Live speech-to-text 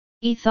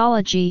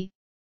Ethology,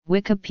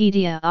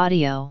 Wikipedia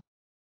audio.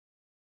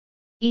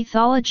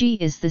 Ethology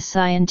is the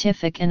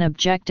scientific and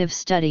objective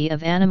study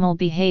of animal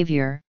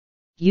behavior,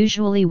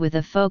 usually with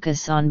a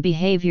focus on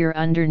behavior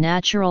under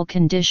natural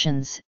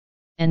conditions,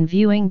 and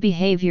viewing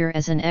behavior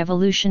as an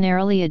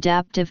evolutionarily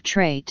adaptive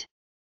trait.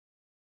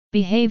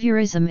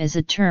 Behaviorism is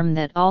a term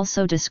that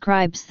also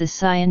describes the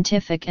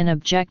scientific and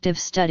objective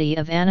study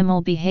of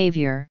animal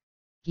behavior,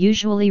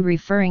 usually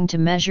referring to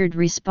measured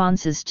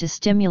responses to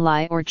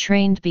stimuli or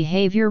trained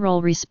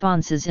behavioral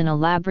responses in a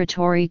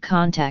laboratory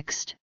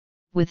context,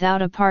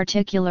 without a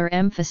particular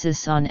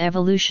emphasis on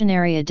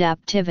evolutionary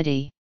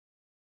adaptivity.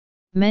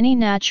 Many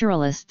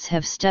naturalists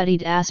have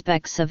studied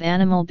aspects of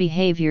animal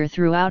behavior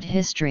throughout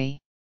history.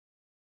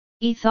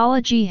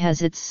 Ethology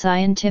has its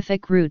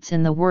scientific roots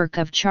in the work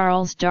of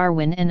Charles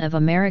Darwin and of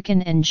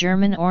American and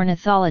German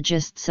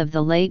ornithologists of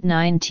the late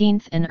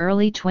 19th and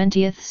early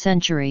 20th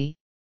century,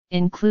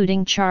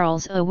 including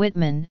Charles A.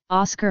 Whitman,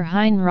 Oscar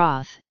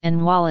Heinroth,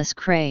 and Wallace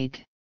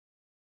Craig.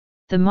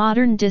 The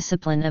modern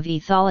discipline of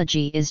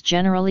ethology is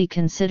generally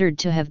considered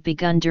to have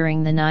begun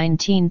during the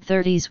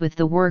 1930s with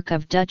the work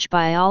of Dutch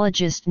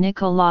biologist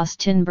Nicolaas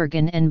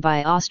Tinbergen and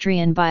by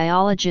Austrian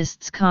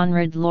biologists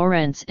Konrad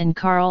Lorenz and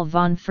Karl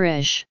von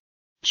Frisch,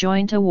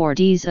 joint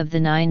awardees of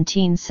the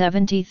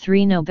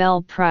 1973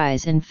 Nobel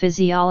Prize in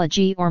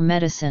Physiology or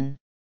Medicine.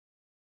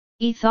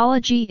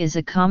 Ethology is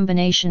a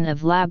combination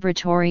of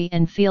laboratory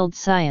and field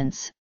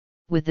science,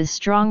 with a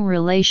strong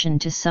relation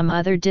to some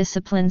other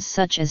disciplines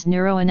such as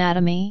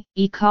neuroanatomy,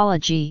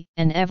 ecology,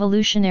 and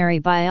evolutionary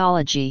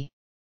biology.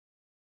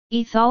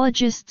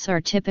 Ethologists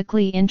are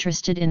typically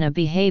interested in a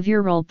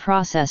behavioral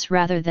process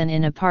rather than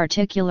in a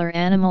particular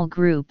animal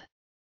group,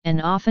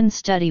 and often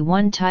study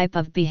one type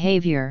of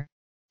behavior,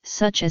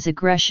 such as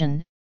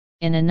aggression,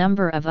 in a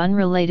number of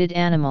unrelated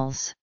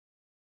animals.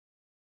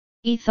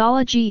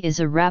 Ethology is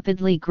a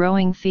rapidly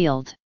growing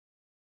field.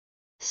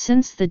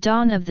 Since the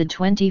dawn of the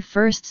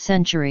 21st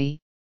century,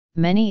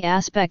 many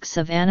aspects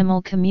of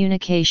animal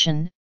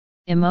communication,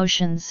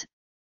 emotions,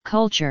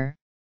 culture,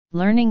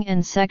 learning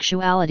and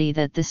sexuality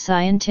that the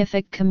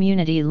scientific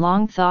community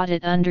long thought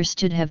it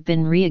understood have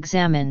been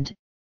re-examined,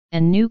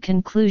 and new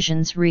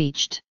conclusions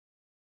reached.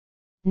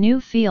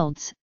 New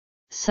fields,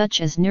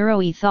 such as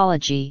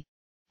neuroethology,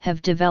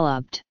 have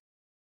developed.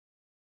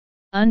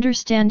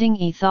 Understanding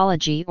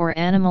ethology or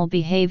animal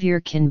behavior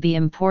can be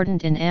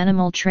important in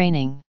animal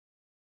training.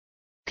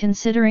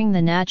 Considering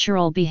the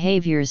natural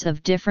behaviors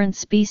of different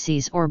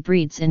species or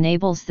breeds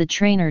enables the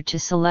trainer to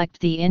select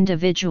the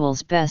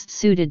individuals best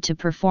suited to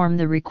perform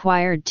the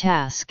required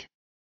task.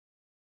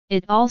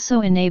 It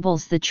also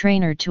enables the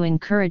trainer to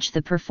encourage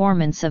the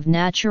performance of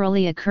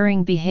naturally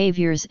occurring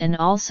behaviors and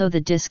also the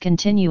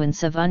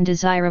discontinuance of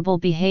undesirable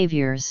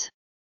behaviors.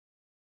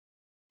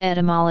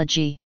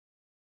 Etymology.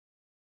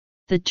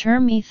 The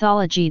term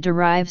ethology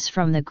derives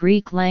from the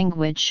Greek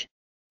language,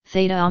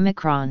 theta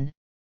omicron,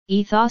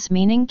 ethos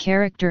meaning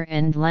character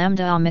and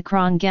lambda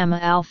omicron gamma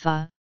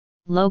alpha,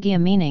 logia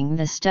meaning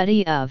the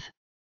study of.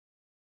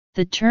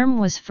 The term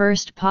was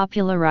first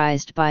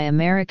popularized by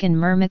American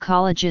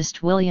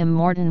myrmecologist William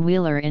Morton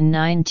Wheeler in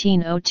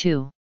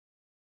 1902.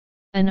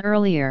 An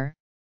earlier,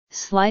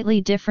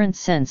 slightly different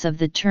sense of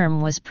the term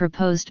was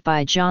proposed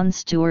by John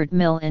Stuart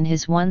Mill in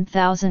his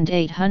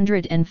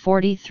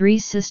 1843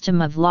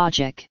 System of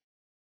Logic.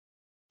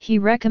 He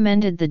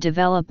recommended the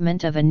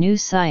development of a new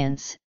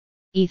science,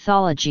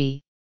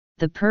 ethology,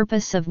 the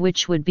purpose of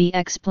which would be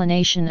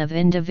explanation of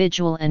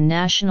individual and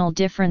national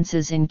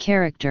differences in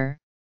character,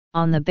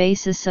 on the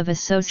basis of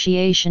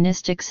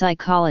associationistic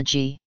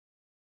psychology.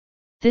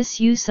 This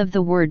use of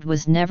the word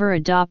was never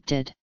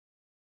adopted.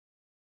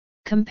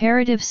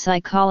 Comparative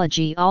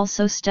psychology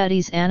also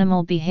studies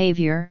animal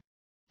behavior,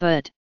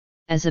 but,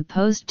 as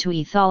opposed to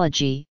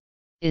ethology,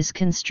 is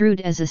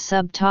construed as a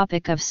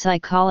subtopic of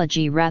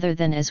psychology rather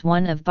than as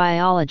one of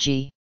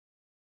biology.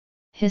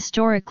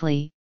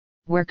 Historically,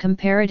 where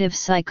comparative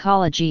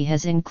psychology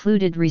has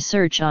included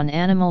research on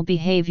animal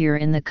behavior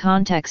in the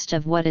context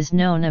of what is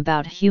known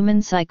about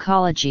human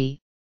psychology,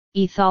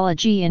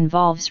 ethology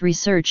involves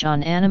research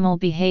on animal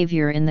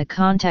behavior in the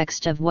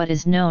context of what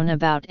is known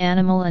about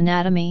animal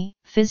anatomy,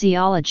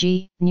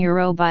 physiology,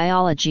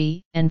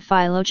 neurobiology, and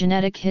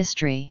phylogenetic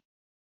history.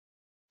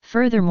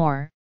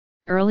 Furthermore,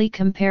 early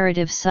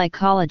comparative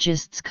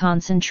psychologists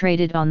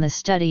concentrated on the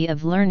study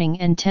of learning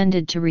and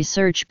tended to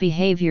research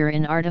behavior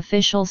in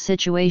artificial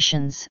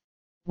situations,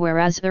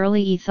 whereas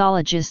early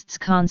ethologists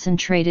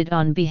concentrated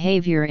on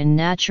behavior in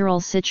natural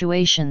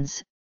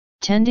situations,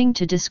 tending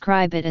to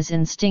describe it as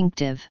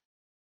instinctive.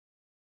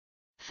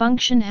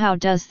 Function. How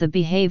does the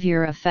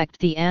behavior affect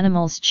the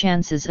animal's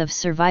chances of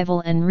survival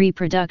and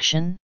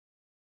reproduction?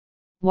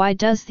 Why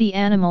does the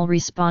animal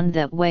respond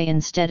that way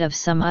instead of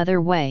some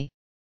other way?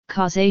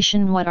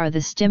 Causation. What are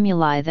the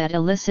stimuli that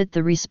elicit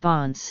the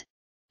response,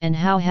 and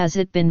how has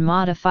it been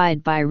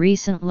modified by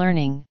recent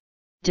learning,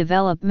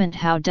 development?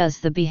 How does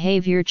the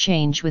behavior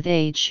change with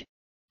age,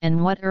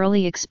 and what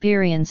early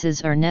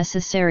experiences are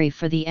necessary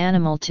for the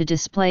animal to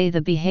display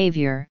the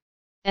behavior,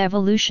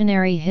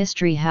 Evolutionary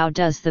history. How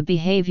does the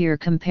behavior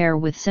compare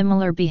with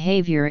similar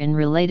behavior in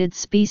related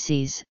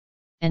species,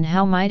 and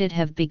how might it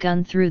have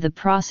begun through the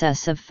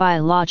process of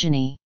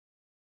phylogeny?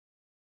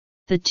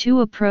 The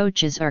two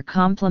approaches are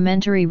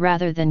complementary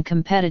rather than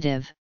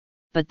competitive,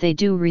 but they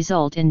do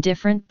result in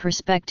different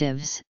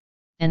perspectives,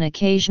 and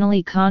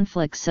occasionally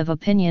conflicts of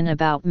opinion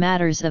about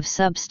matters of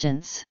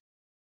substance.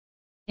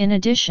 In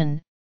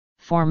addition,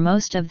 for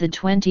most of the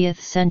 20th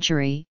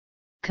century,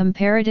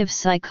 comparative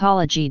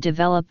psychology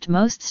developed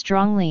most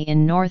strongly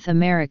in North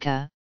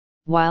America,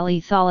 while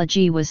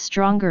ethology was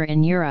stronger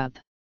in Europe.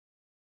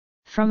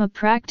 From a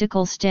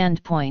practical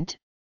standpoint,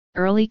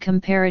 early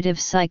comparative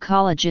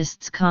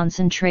psychologists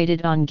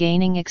concentrated on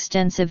gaining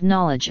extensive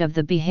knowledge of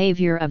the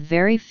behavior of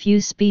very few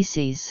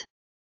species.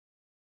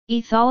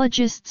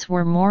 Ethologists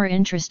were more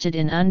interested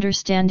in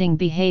understanding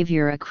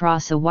behavior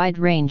across a wide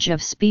range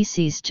of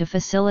species to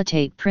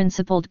facilitate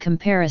principled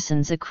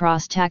comparisons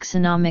across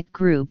taxonomic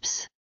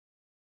groups.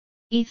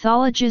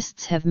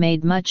 Ethologists have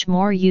made much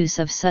more use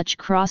of such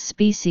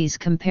cross-species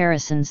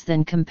comparisons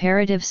than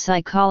comparative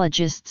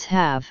psychologists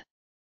have.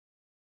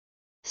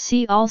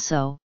 See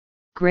also,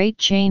 Great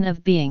Chain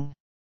of Being.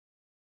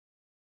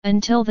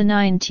 Until the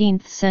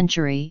 19th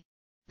century,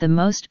 the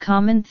most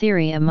common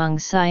theory among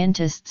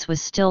scientists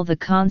was still the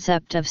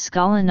concept of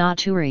scala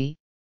naturae,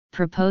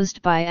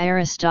 proposed by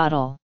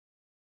Aristotle.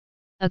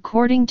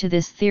 According to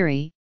this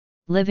theory,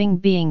 living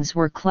beings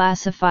were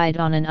classified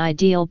on an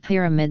ideal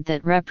pyramid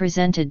that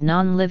represented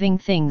non-living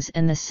things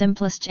and the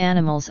simplest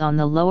animals on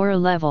the lower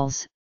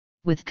levels,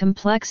 with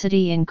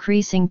complexity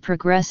increasing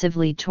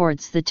progressively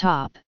towards the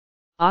top,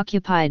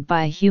 occupied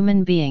by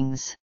human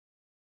beings.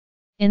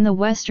 In the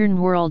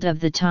Western world of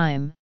the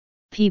time,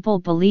 people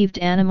believed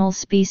animal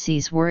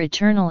species were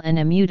eternal and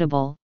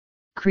immutable,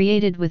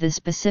 created with a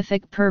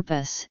specific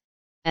purpose,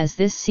 as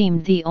this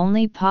seemed the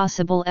only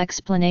possible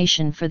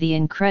explanation for the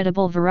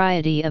incredible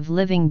variety of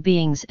living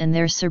beings and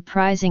their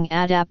surprising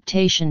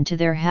adaptation to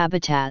their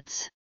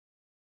habitats.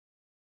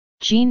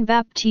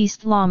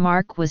 Jean-Baptiste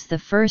Lamarck was the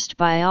first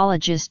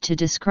biologist to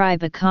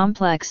describe a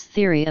complex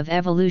theory of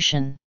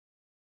evolution.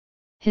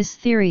 His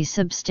theory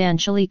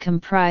substantially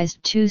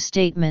comprised two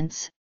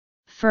statements: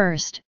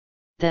 first,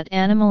 that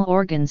animal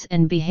organs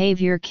and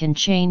behavior can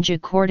change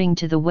according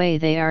to the way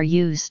they are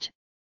used,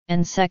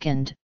 and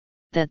second,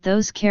 that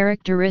those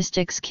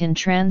characteristics can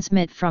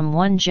transmit from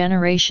one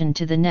generation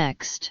to the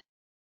next.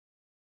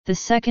 The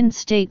second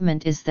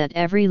statement is that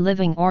every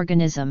living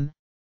organism,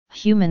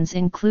 humans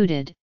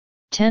included,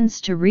 tends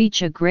to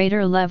reach a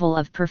greater level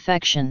of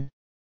perfection.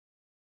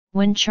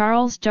 When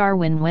Charles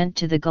Darwin went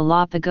to the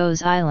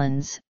Galapagos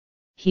Islands,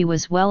 he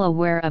was well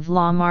aware of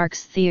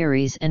Lamarck's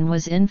theories and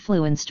was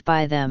influenced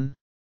by them.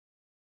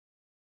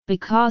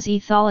 Because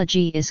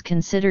ethology is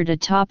considered a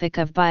topic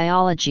of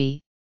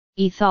biology,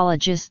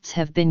 ethologists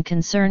have been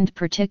concerned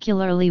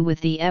particularly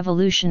with the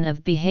evolution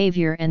of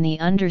behavior and the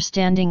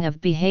understanding of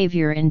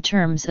behavior in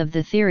terms of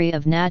the theory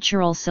of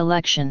natural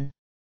selection.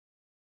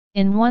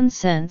 In one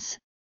sense,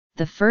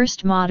 the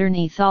first modern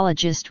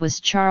ethologist was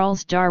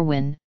Charles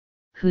Darwin,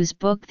 whose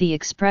book The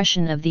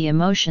Expression of the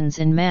Emotions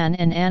in Man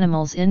and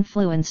Animals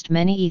influenced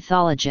many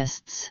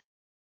ethologists.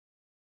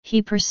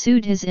 He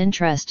pursued his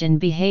interest in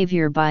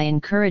behavior by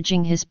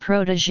encouraging his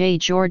protégé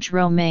George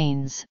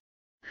Romanes,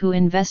 who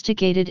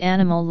investigated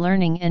animal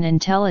learning and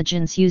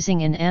intelligence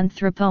using an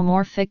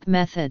anthropomorphic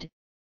method,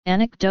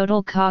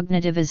 anecdotal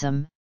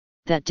cognitivism,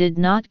 that did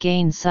not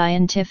gain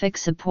scientific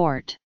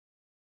support.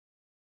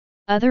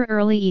 Other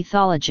early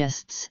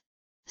ethologists,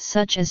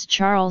 such as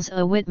Charles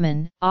A.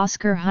 Whitman,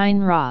 Oscar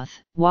Heinroth,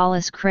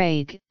 Wallace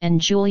Craig,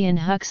 and Julian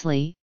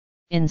Huxley,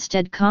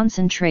 instead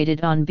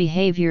concentrated on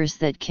behaviors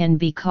that can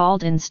be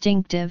called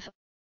instinctive,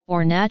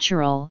 or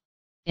natural,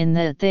 in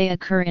that they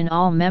occur in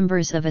all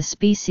members of a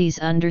species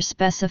under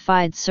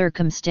specified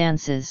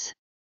circumstances.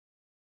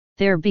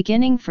 Their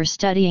beginning for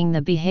studying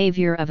the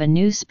behavior of a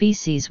new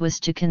species was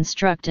to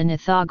construct an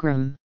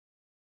ethogram.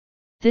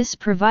 This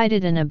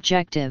provided an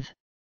objective,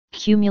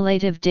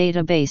 cumulative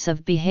database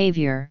of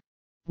behavior,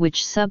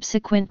 which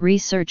subsequent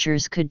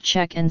researchers could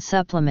check and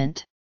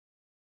supplement.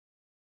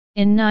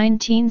 In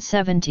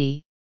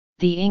 1970,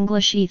 the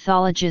English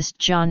ethologist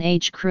John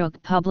H.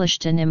 Crook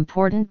published an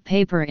important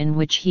paper in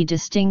which he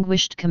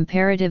distinguished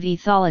comparative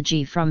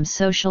ethology from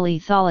social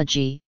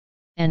ethology,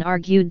 and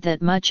argued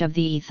that much of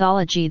the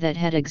ethology that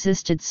had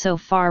existed so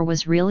far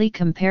was really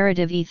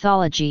comparative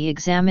ethology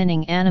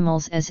examining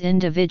animals as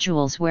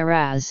individuals,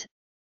 whereas,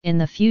 in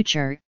the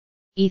future,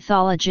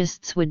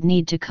 ethologists would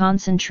need to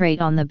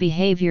concentrate on the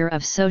behavior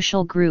of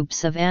social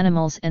groups of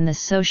animals and the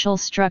social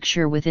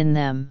structure within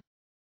them.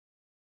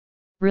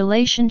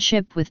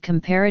 Relationship with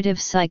comparative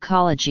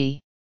psychology.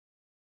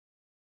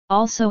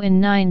 Also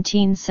in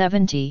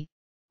 1970,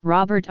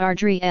 Robert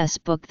Ardrey's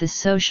book The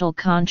Social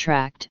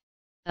Contract,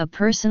 a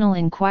personal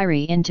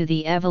inquiry into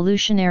the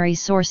evolutionary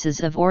sources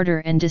of order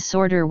and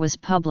disorder, was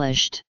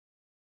published.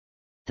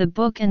 The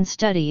book and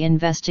study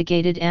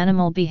investigated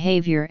animal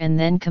behavior and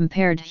then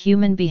compared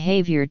human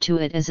behavior to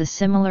it as a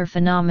similar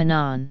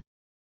phenomenon.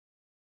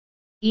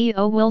 E.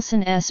 O.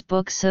 Wilson's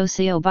book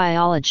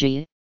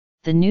Sociobiology.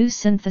 The new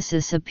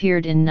synthesis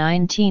appeared in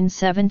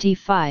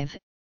 1975,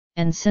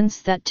 and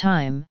since that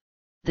time,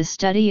 the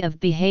study of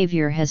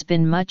behavior has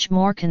been much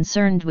more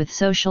concerned with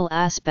social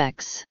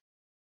aspects.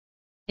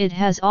 It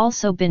has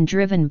also been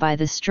driven by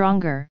the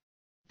stronger,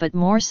 but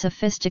more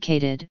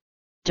sophisticated,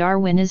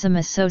 Darwinism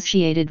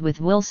associated with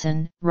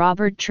Wilson,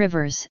 Robert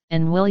Trivers,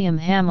 and William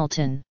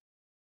Hamilton.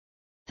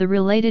 The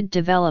related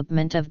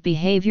development of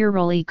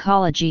behavioral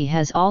ecology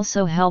has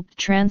also helped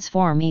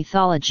transform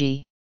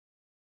ethology.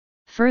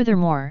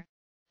 Furthermore,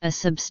 a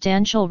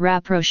substantial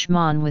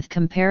rapprochement with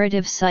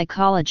comparative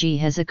psychology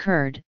has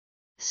occurred,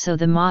 so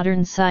the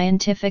modern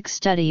scientific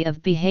study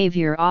of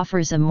behavior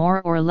offers a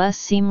more or less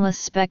seamless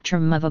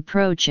spectrum of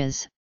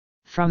approaches,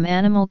 from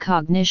animal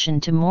cognition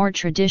to more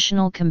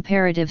traditional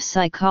comparative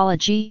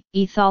psychology,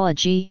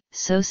 ethology,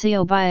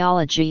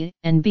 sociobiology,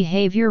 and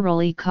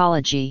behavioral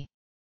ecology.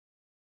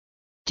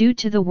 Due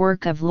to the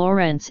work of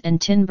Lorentz and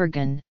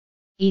Tinbergen,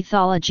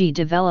 ethology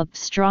developed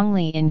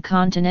strongly in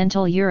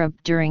continental Europe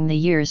during the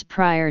years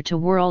prior to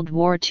World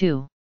War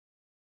II.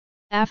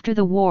 After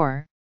the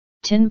war,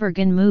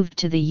 Tinbergen moved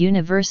to the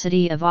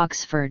University of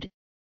Oxford,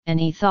 and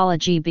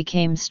ethology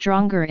became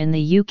stronger in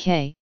the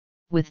UK,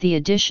 with the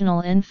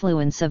additional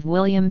influence of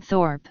William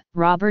Thorpe,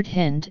 Robert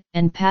Hind,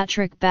 and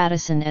Patrick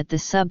Bateson at the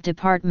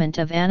Sub-Department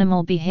of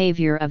Animal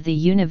Behaviour of the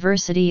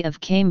University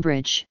of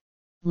Cambridge,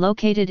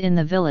 located in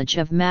the village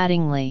of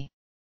Mattingley.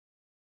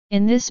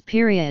 In this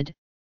period,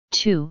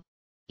 too,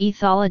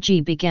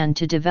 ethology began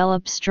to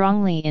develop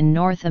strongly in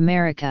North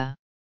America.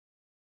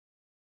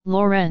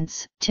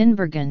 Lorentz,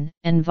 Tinbergen,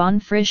 and von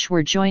Frisch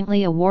were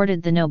jointly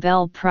awarded the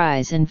Nobel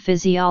Prize in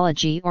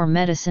Physiology or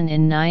Medicine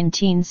in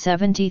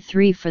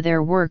 1973 for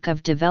their work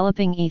of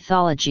developing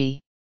ethology.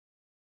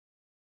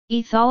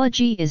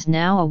 Ethology is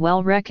now a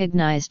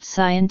well-recognized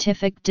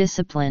scientific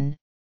discipline,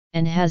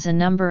 and has a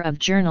number of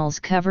journals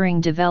covering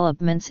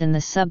developments in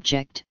the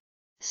subject,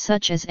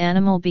 such as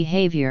animal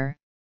behavior,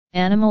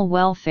 animal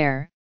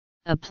welfare,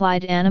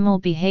 applied animal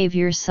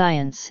behavior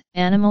science,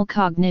 animal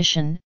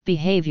cognition,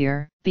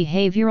 behavior,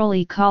 behavioral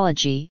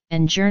ecology,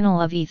 and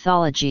Journal of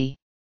Ethology.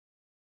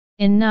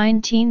 In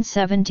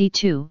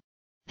 1972,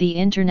 the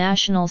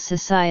International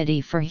Society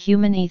for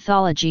Human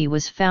Ethology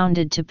was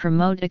founded to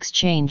promote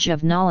exchange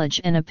of knowledge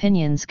and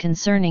opinions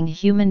concerning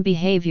human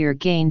behavior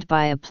gained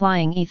by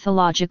applying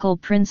ethological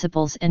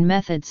principles and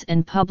methods,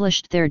 and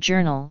published their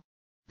journal,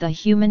 the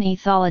Human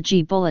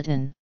Ethology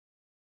Bulletin.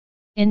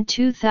 In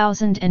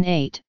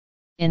 2008,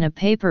 in a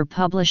paper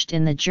published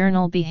in the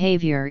journal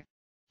Behavior,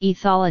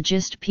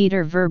 ethologist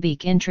Peter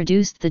Verbeek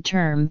introduced the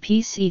term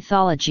peace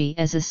ethology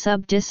as a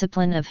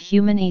subdiscipline of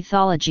human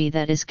ethology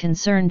that is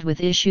concerned with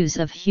issues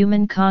of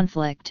human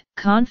conflict,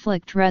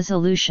 conflict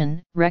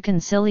resolution,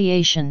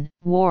 reconciliation,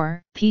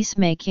 war,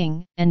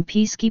 peacemaking, and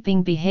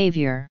peacekeeping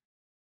behavior.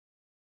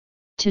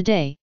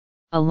 Today,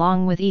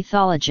 along with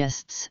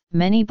ethologists,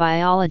 many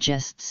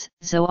biologists,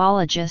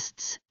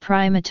 zoologists,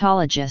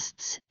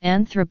 primatologists,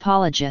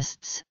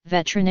 anthropologists,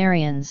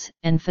 veterinarians,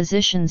 and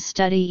physicians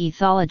study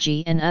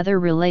ethology and other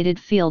related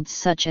fields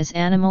such as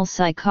animal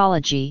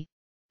psychology,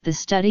 the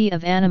study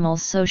of animal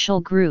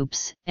social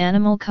groups,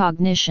 animal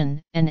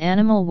cognition, and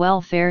animal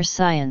welfare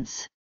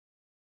science.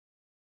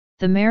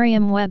 The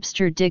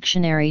Merriam-Webster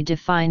Dictionary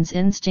defines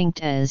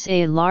instinct as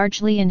a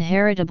largely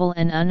inheritable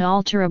and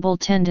unalterable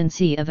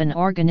tendency of an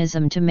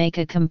organism to make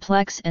a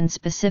complex and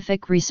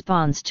specific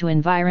response to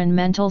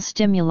environmental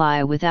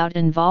stimuli without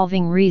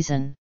involving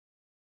reason.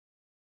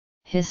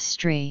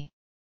 History.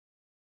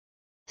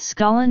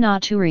 Scala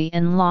naturae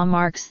and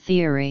Lamarck's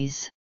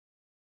theories.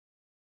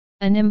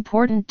 An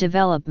important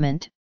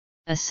development,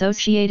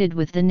 associated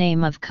with the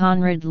name of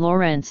Konrad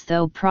Lorenz,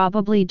 though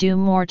probably due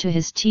more to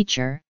his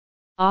teacher,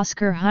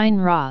 Oscar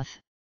Heinroth,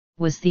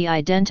 was the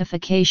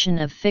identification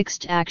of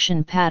fixed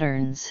action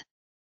patterns.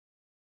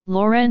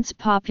 Lorenz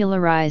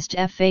popularized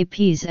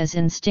FAPs as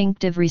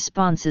instinctive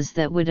responses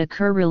that would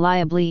occur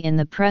reliably in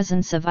the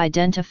presence of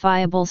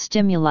identifiable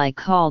stimuli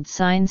called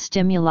sign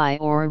stimuli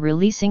or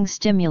releasing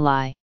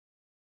stimuli.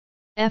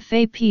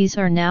 FAPs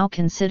are now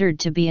considered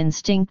to be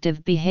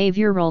instinctive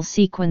behavioral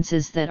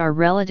sequences that are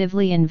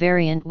relatively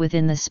invariant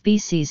within the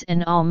species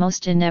and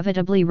almost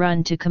inevitably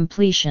run to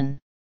completion.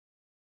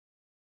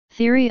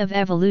 Theory of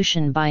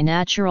evolution by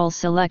natural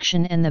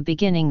selection and the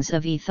beginnings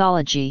of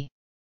ethology.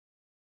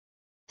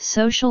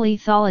 Social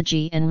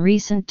ethology and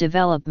recent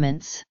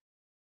developments.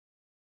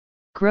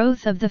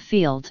 Growth of the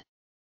field.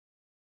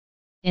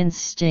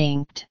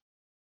 Instinct.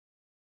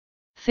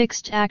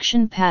 Fixed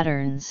action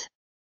patterns.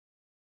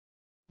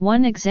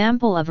 One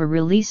example of a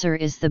releaser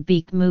is the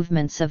beak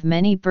movements of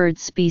many bird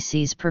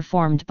species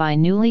performed by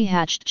newly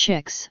hatched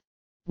chicks,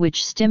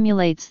 which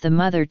stimulates the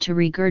mother to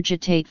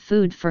regurgitate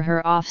food for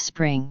her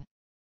offspring.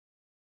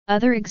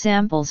 Other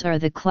examples are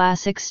the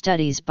classic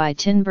studies by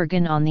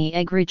Tinbergen on the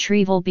egg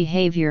retrieval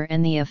behavior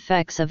and the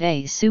effects of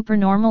a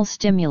supernormal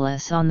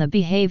stimulus on the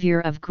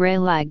behavior of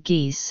grey-lag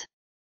geese.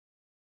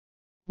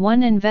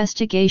 One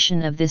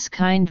investigation of this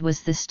kind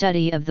was the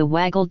study of the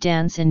waggle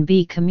dance in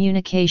bee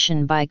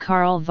communication by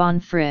Carl von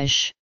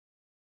Frisch.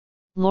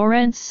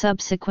 Lorentz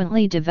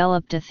subsequently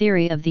developed a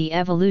theory of the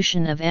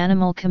evolution of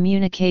animal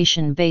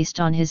communication based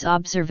on his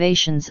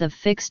observations of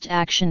fixed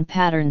action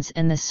patterns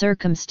and the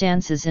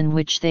circumstances in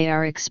which they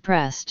are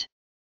expressed.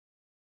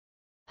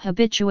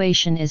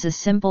 Habituation is a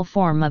simple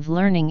form of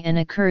learning and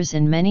occurs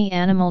in many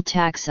animal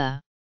taxa.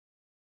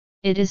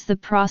 It is the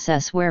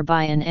process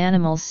whereby an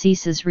animal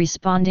ceases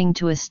responding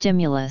to a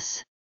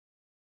stimulus.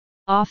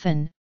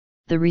 Often,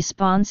 the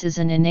response is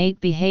an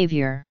innate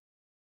behavior.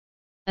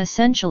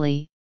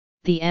 Essentially,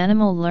 the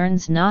animal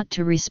learns not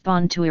to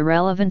respond to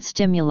irrelevant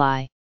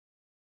stimuli.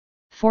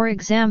 For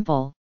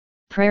example,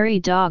 prairie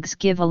dogs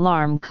give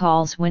alarm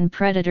calls when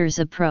predators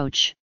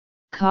approach,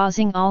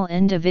 causing all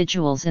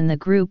individuals in the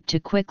group to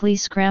quickly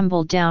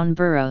scramble down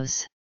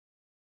burrows.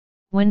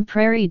 When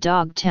prairie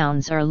dog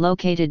towns are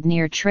located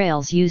near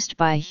trails used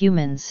by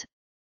humans,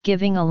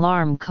 giving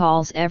alarm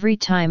calls every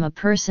time a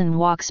person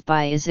walks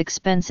by is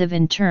expensive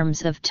in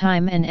terms of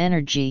time and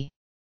energy.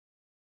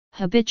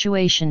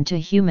 Habituation to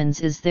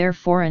humans is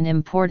therefore an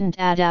important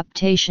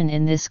adaptation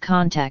in this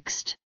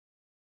context.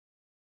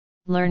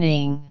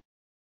 Learning.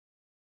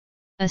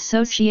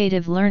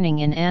 Associative learning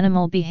in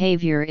animal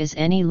behavior is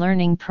any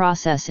learning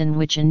process in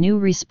which a new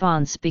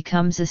response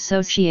becomes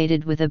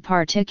associated with a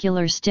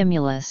particular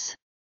stimulus.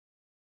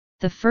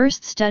 The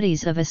first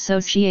studies of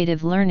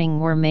associative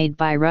learning were made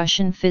by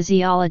Russian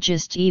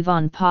physiologist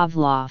Ivan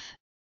Pavlov.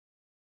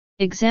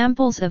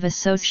 Examples of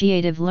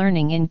associative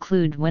learning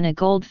include when a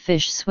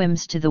goldfish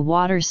swims to the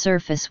water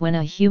surface when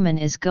a human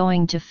is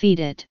going to feed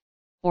it,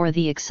 or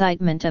the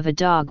excitement of a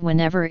dog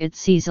whenever it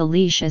sees a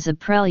leash as a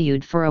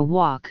prelude for a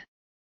walk.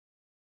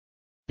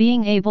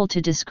 Being able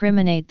to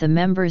discriminate the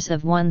members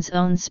of one's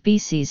own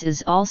species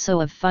is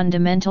also of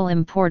fundamental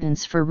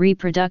importance for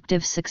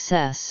reproductive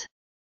success.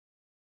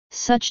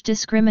 Such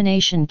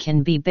discrimination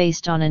can be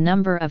based on a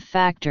number of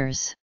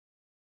factors.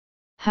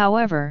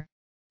 However,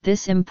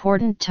 this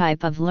important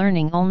type of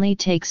learning only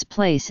takes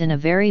place in a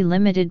very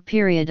limited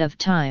period of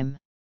time.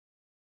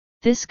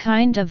 This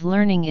kind of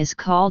learning is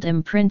called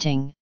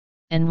imprinting,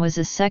 and was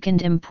a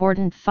second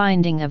important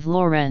finding of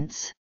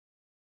Lorentz.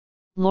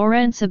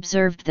 Lorentz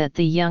observed that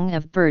the young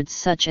of birds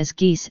such as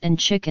geese and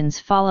chickens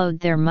followed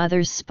their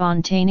mothers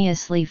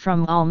spontaneously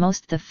from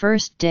almost the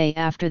first day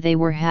after they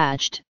were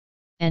hatched,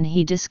 and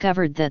he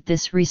discovered that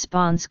this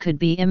response could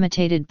be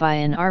imitated by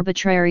an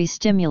arbitrary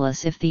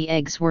stimulus if the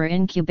eggs were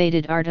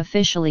incubated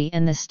artificially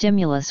and the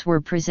stimulus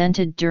were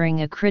presented during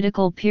a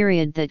critical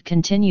period that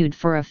continued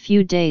for a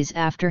few days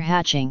after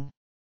hatching.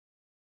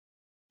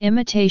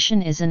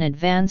 Imitation is an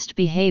advanced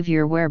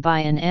behavior whereby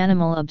an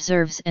animal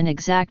observes and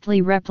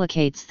exactly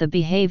replicates the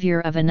behavior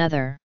of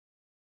another.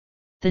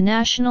 The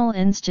National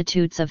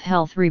Institutes of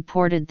Health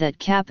reported that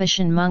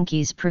Capuchin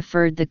monkeys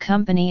preferred the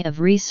company of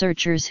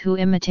researchers who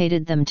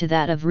imitated them to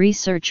that of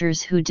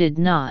researchers who did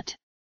not.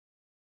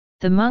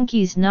 The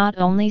monkeys not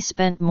only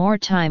spent more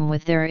time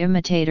with their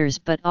imitators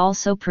but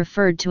also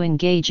preferred to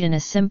engage in a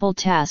simple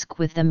task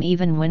with them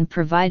even when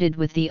provided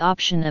with the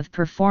option of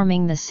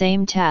performing the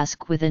same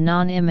task with a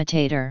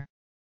non-imitator.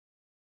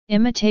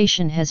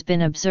 Imitation has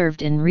been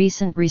observed in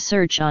recent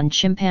research on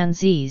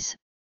chimpanzees.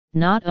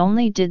 Not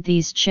only did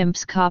these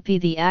chimps copy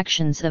the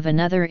actions of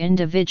another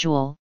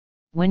individual,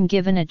 when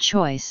given a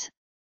choice,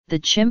 the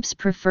chimps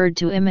preferred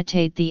to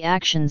imitate the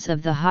actions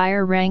of the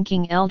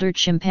higher-ranking elder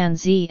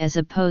chimpanzee as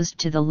opposed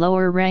to the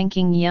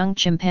lower-ranking young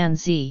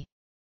chimpanzee.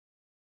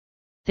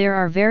 There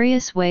are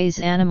various ways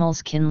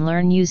animals can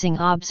learn using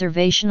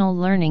observational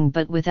learning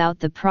but without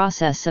the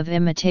process of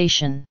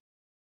imitation.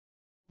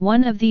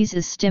 One of these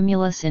is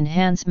stimulus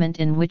enhancement,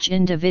 in which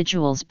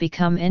individuals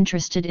become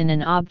interested in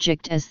an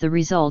object as the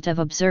result of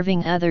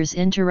observing others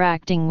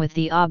interacting with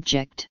the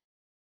object.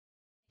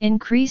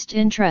 Increased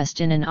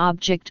interest in an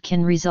object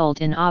can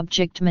result in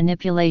object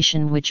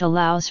manipulation, which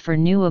allows for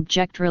new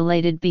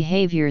object-related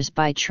behaviors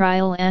by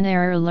trial and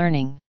error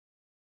learning.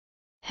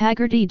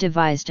 Haggerty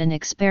devised an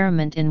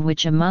experiment in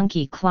which a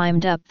monkey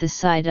climbed up the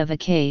side of a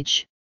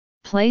cage,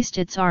 placed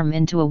its arm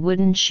into a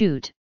wooden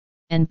chute,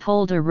 and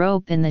pulled a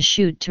rope in the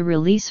chute to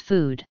release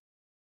food.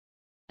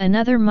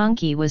 Another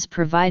monkey was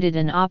provided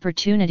an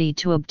opportunity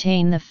to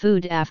obtain the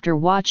food after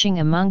watching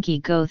a monkey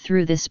go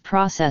through this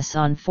process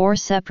on 4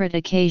 separate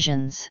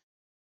occasions.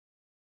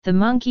 The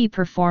monkey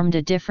performed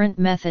a different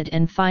method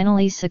and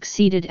finally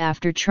succeeded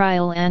after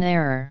trial and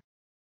error.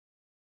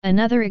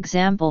 Another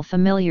example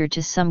familiar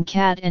to some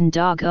cat and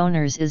dog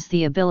owners is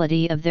the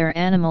ability of their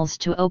animals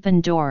to open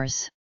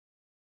doors.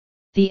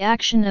 The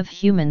action of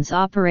humans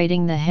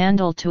operating the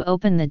handle to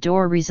open the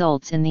door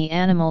results in the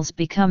animals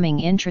becoming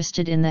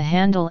interested in the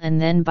handle, and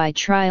then by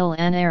trial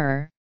and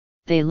error,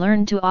 they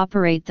learn to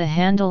operate the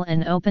handle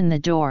and open the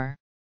door.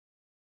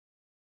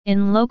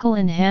 In local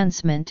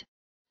enhancement,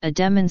 a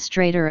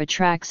demonstrator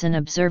attracts an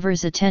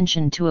observer's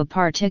attention to a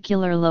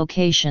particular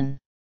location.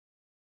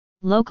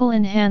 Local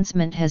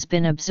enhancement has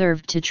been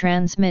observed to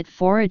transmit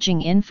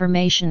foraging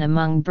information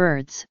among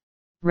birds,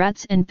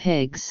 rats and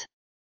pigs.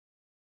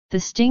 The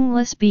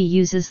stingless bee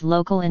uses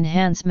local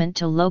enhancement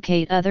to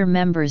locate other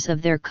members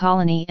of their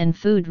colony and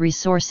food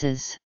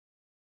resources.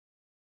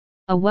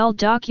 A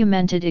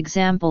well-documented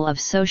example of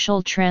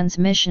social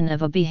transmission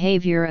of a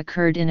behavior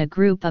occurred in a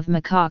group of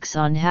macaques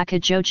on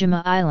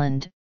Hakajojima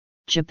Island,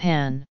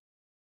 Japan.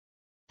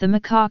 The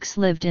macaques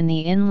lived in the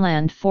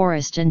inland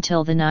forest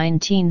until the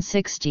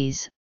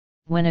 1960s,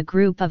 when a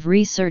group of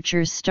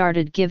researchers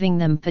started giving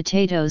them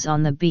potatoes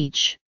on the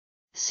beach.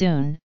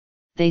 Soon,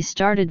 they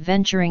started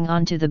venturing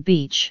onto the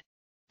beach,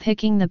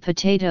 picking the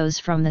potatoes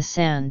from the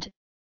sand,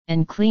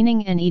 and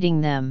cleaning and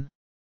eating them.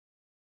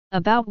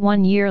 About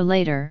 1 year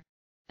later,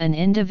 an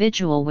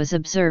individual was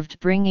observed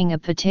bringing a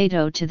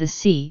potato to the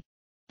sea,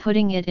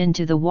 putting it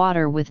into the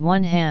water with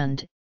one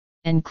hand,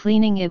 and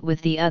cleaning it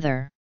with the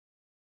other.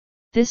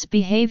 This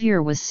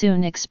behavior was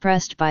soon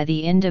expressed by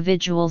the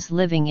individuals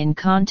living in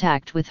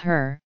contact with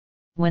her.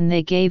 When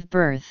they gave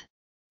birth,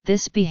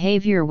 this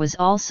behavior was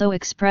also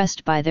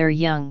expressed by their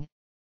young,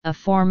 a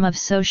form of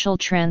social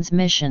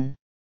transmission.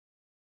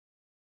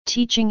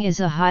 Teaching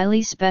is a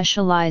highly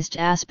specialized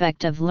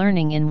aspect of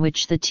learning in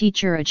which the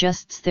teacher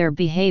adjusts their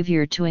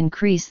behavior to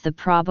increase the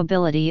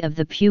probability of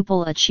the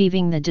pupil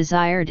achieving the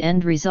desired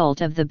end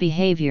result of the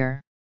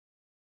behavior.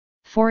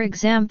 For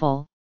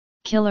example,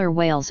 killer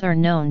whales are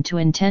known to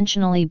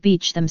intentionally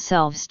beach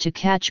themselves to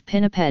catch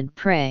pinniped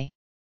prey.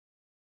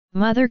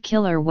 Mother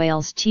killer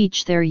whales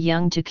teach their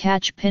young to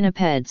catch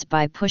pinnipeds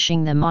by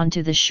pushing them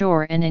onto the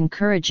shore and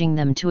encouraging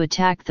them to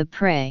attack the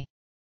prey.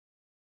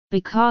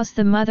 Because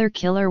the mother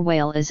killer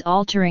whale is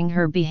altering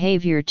her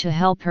behavior to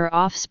help her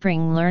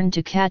offspring learn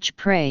to catch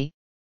prey,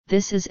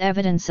 this is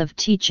evidence of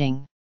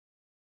teaching.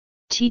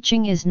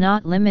 Teaching is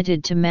not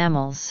limited to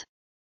mammals.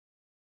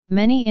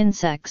 Many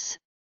insects,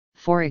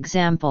 for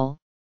example,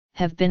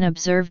 have been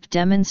observed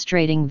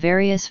demonstrating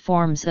various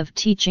forms of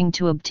teaching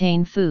to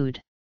obtain food.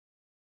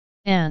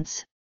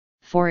 Ants,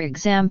 for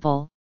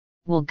example,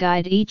 will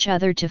guide each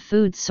other to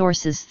food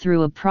sources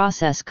through a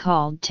process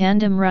called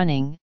tandem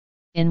running,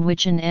 in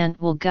which an ant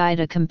will guide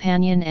a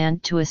companion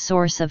ant to a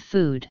source of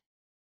food.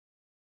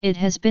 It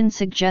has been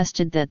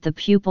suggested that the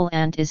pupil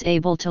ant is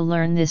able to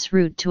learn this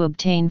route to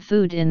obtain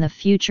food in the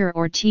future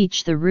or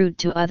teach the route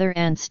to other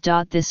ants.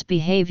 This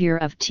behavior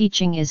of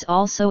teaching is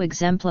also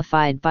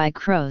exemplified by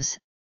crows,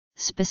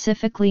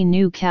 specifically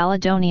New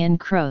Caledonian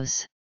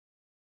crows.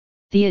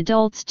 The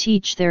adults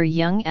teach their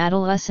young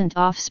adolescent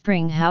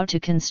offspring how to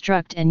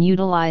construct and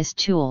utilize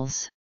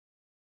tools.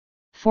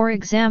 For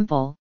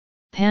example,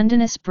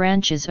 pandanus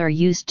branches are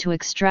used to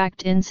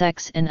extract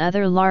insects and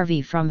other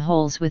larvae from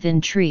holes within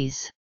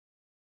trees.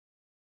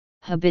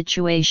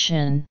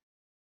 Habituation.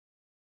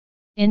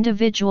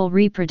 Individual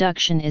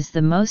reproduction is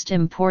the most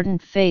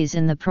important phase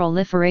in the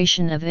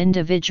proliferation of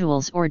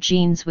individuals or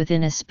genes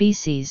within a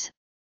species.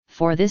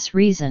 For this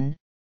reason,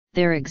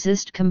 there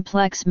exist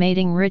complex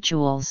mating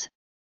rituals,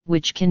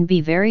 which can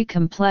be very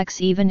complex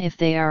even if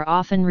they are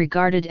often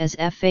regarded as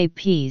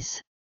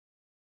FAPs.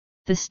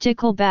 The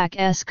Stickleback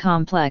S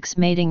complex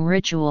mating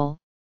ritual,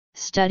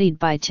 studied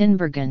by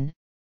Tinbergen,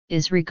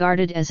 is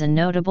regarded as a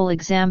notable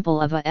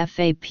example of a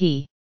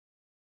FAP.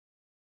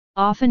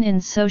 Often in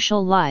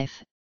social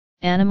life,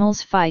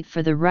 animals fight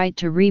for the right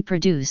to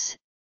reproduce,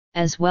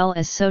 as well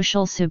as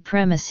social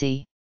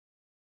supremacy.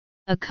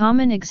 A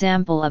common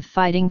example of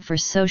fighting for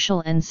social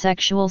and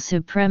sexual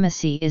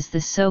supremacy is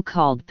the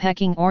so-called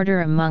pecking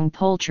order among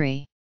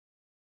poultry.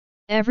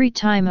 Every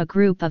time a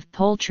group of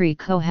poultry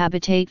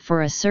cohabitate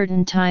for a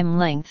certain time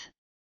length,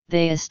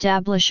 they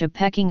establish a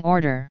pecking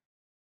order.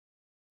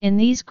 In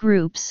these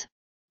groups,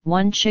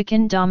 one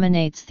chicken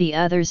dominates the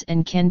others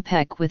and can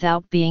peck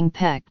without being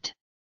pecked.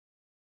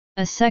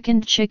 A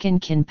second chicken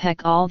can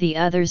peck all the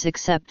others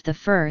except the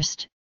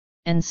first,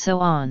 and so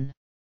on.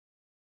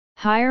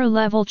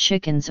 Higher-level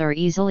chickens are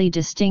easily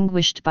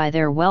distinguished by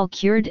their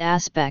well-cured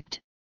aspect,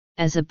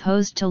 as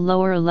opposed to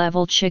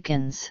lower-level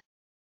chickens.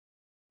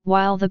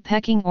 While the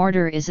pecking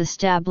order is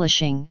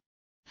establishing,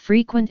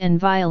 frequent and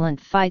violent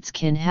fights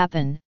can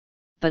happen,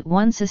 but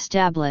once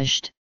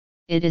established,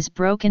 it is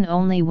broken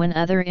only when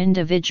other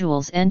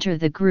individuals enter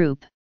the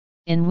group,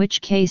 in which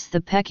case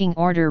the pecking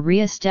order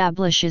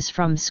re-establishes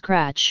from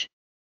scratch.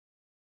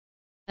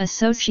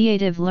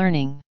 Associative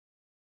learning.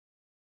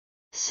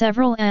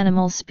 Several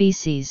animal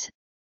species,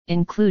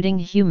 including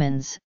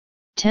humans,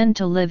 tend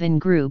to live in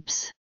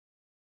groups.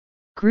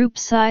 Group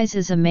size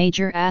is a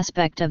major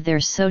aspect of their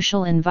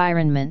social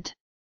environment.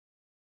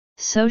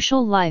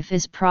 Social life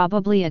is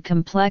probably a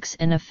complex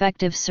and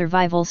effective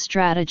survival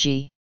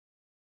strategy.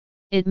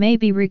 It may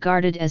be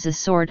regarded as a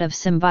sort of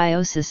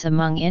symbiosis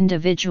among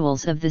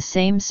individuals of the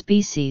same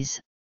species.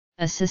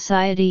 A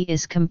society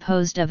is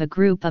composed of a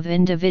group of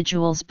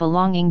individuals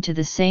belonging to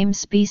the same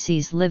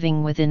species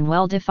living within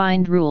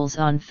well-defined rules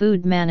on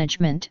food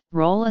management,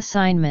 role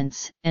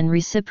assignments, and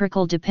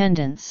reciprocal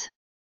dependence.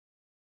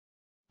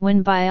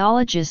 When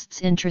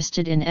biologists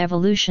interested in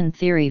evolution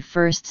theory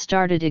first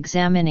started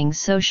examining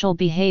social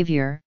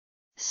behavior,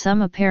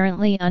 some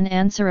apparently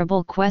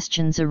unanswerable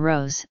questions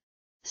arose,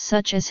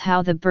 such as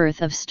how the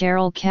birth of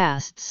sterile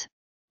castes,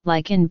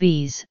 like in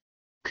bees,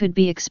 could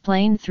be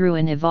explained through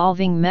an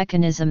evolving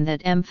mechanism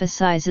that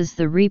emphasizes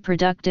the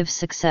reproductive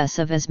success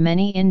of as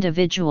many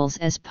individuals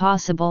as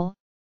possible,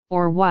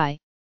 or why,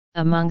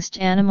 amongst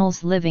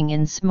animals living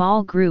in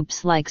small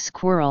groups like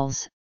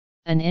squirrels,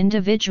 an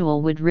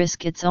individual would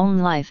risk its own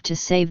life to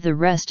save the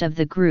rest of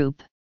the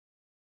group.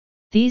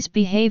 These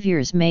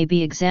behaviors may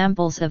be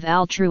examples of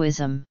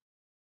altruism.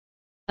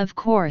 Of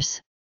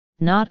course,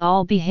 not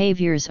all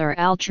behaviors are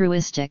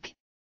altruistic,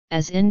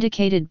 as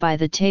indicated by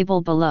the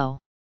table below.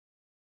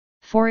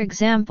 For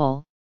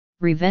example,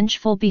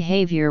 revengeful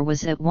behavior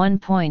was at one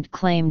point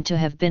claimed to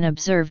have been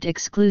observed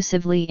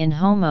exclusively in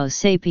Homo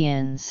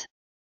sapiens.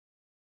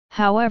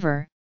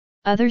 However,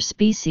 other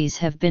species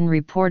have been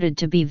reported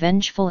to be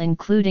vengeful,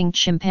 including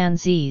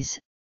chimpanzees,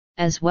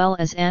 as well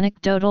as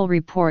anecdotal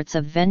reports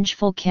of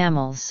vengeful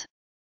camels.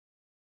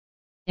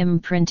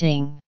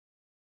 Imprinting.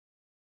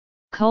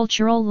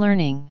 Cultural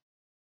learning.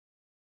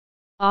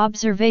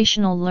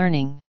 Observational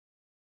learning.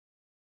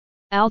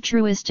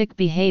 Altruistic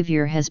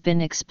behavior has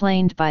been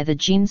explained by the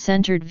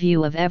gene-centered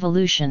view of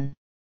evolution.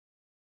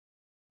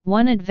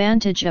 One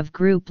advantage of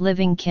group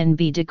living can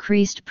be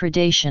decreased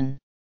predation.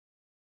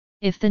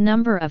 If the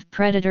number of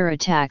predator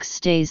attacks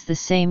stays the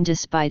same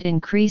despite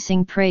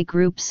increasing prey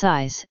group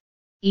size,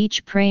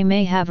 each prey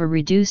may have a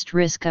reduced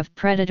risk of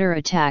predator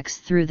attacks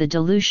through the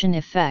dilution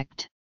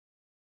effect.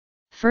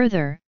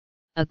 Further,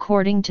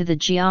 according to the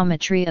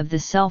geometry of the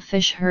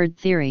selfish herd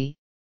theory,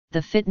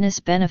 the fitness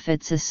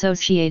benefits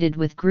associated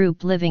with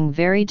group living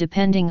vary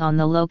depending on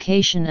the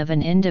location of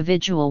an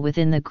individual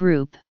within the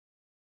group.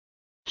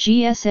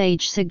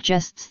 GSH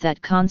suggests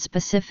that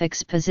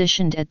conspecifics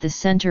positioned at the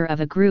center of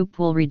a group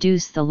will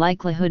reduce the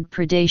likelihood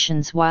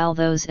predations, while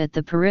those at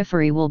the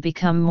periphery will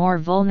become more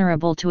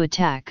vulnerable to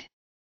attack.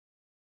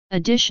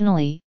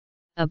 Additionally,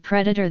 a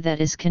predator that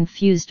is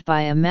confused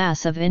by a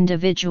mass of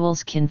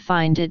individuals can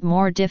find it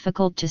more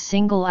difficult to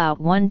single out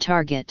one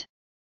target.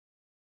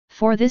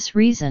 For this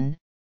reason,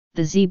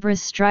 the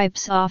zebra's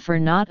stripes offer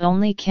not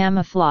only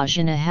camouflage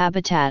in a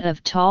habitat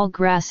of tall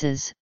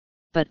grasses,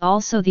 but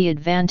also the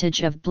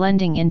advantage of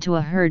blending into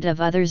a herd of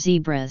other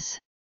zebras.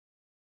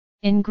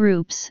 In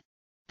groups,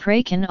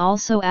 prey can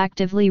also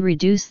actively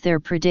reduce their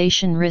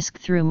predation risk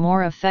through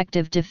more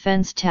effective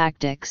defense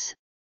tactics,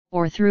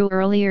 or through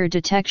earlier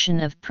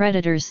detection of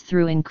predators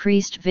through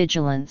increased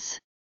vigilance.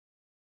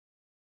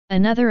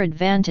 Another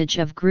advantage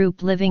of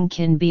group living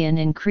can be an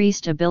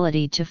increased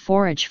ability to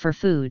forage for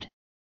food.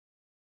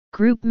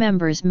 Group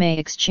members may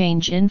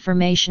exchange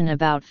information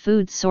about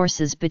food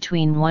sources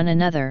between one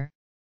another,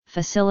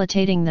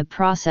 facilitating the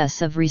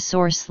process of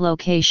resource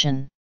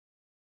location.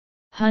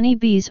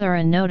 Honeybees are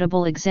a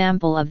notable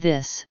example of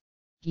this,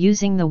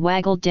 using the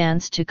waggle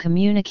dance to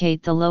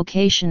communicate the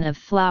location of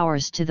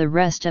flowers to the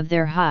rest of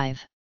their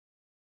hive.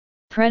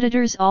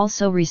 Predators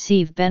also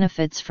receive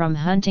benefits from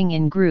hunting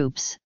in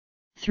groups,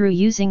 through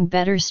using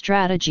better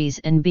strategies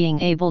and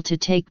being able to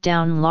take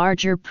down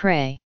larger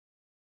prey.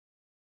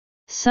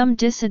 Some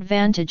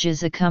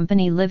disadvantages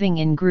accompany living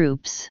in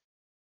groups.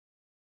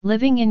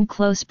 Living in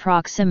close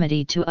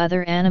proximity to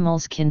other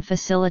animals can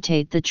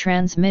facilitate the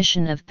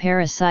transmission of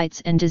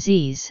parasites and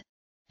disease,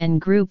 and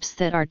groups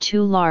that are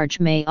too large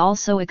may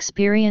also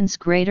experience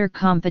greater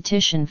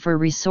competition for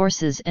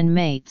resources and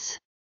mates.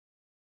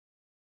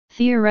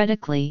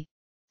 Theoretically,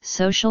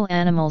 social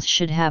animals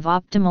should have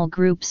optimal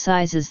group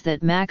sizes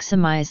that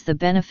maximize the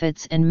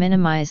benefits and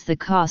minimize the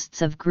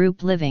costs of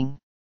group living.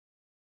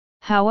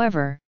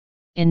 However,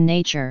 in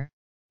nature,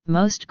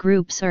 most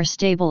groups are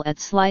stable at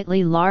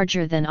slightly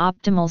larger than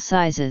optimal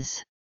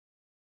sizes.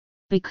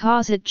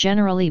 Because it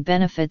generally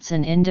benefits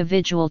an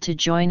individual to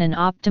join an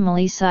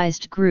optimally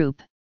sized group,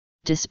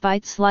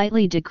 despite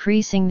slightly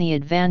decreasing the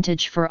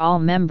advantage for all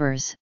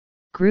members,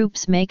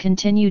 groups may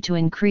continue to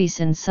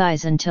increase in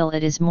size until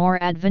it is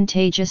more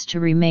advantageous to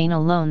remain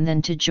alone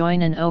than to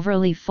join an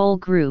overly full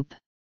group.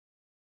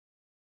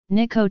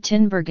 Nico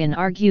Tinbergen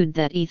argued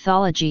that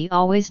ethology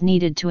always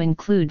needed to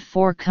include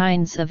 4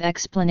 kinds of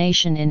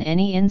explanation in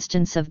any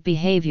instance of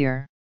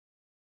behavior.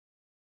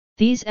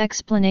 These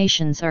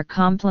explanations are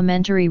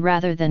complementary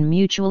rather than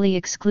mutually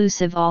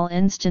exclusive. All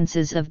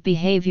instances of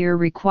behavior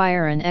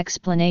require an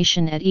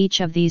explanation at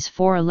each of these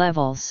 4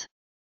 levels.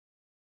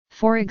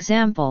 For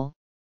example,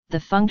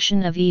 the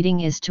function of eating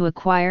is to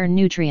acquire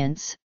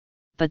nutrients,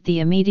 but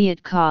the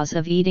immediate cause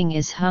of eating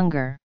is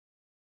hunger.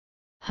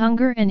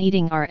 Hunger and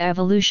eating are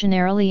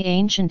evolutionarily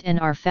ancient and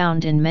are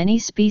found in many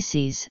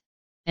species,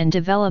 and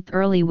develop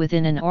early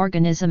within an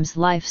organism's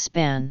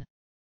lifespan.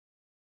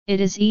 It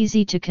is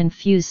easy to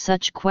confuse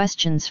such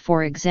questions.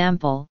 For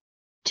example,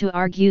 to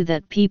argue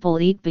that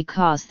people eat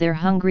because they're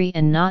hungry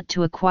and not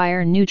to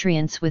acquire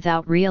nutrients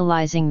without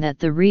realizing that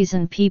the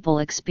reason people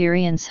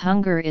experience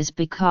hunger is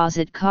because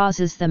it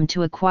causes them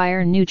to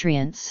acquire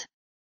nutrients.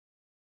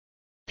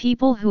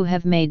 People who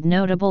have made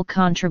notable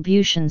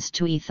contributions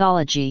to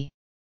ethology.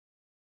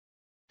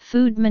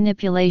 Food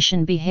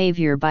manipulation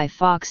behavior by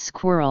fox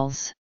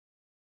squirrels.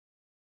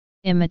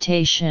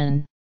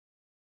 Imitation.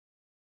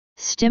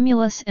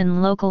 Stimulus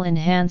and local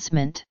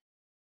enhancement.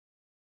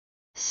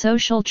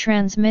 Social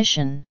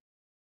transmission.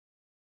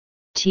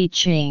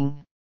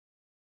 Teaching.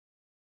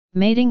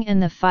 Mating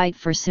and the fight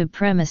for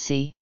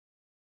supremacy.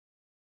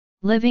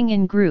 Living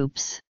in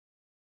groups.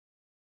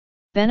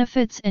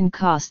 Benefits and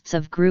costs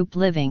of group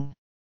living.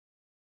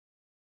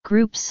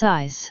 Group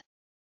size.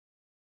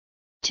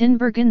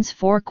 Tinbergen's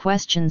 4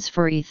 questions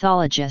for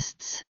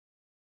ethologists.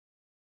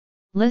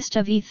 List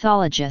of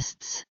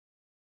ethologists.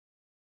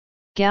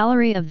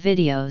 Gallery of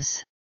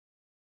videos.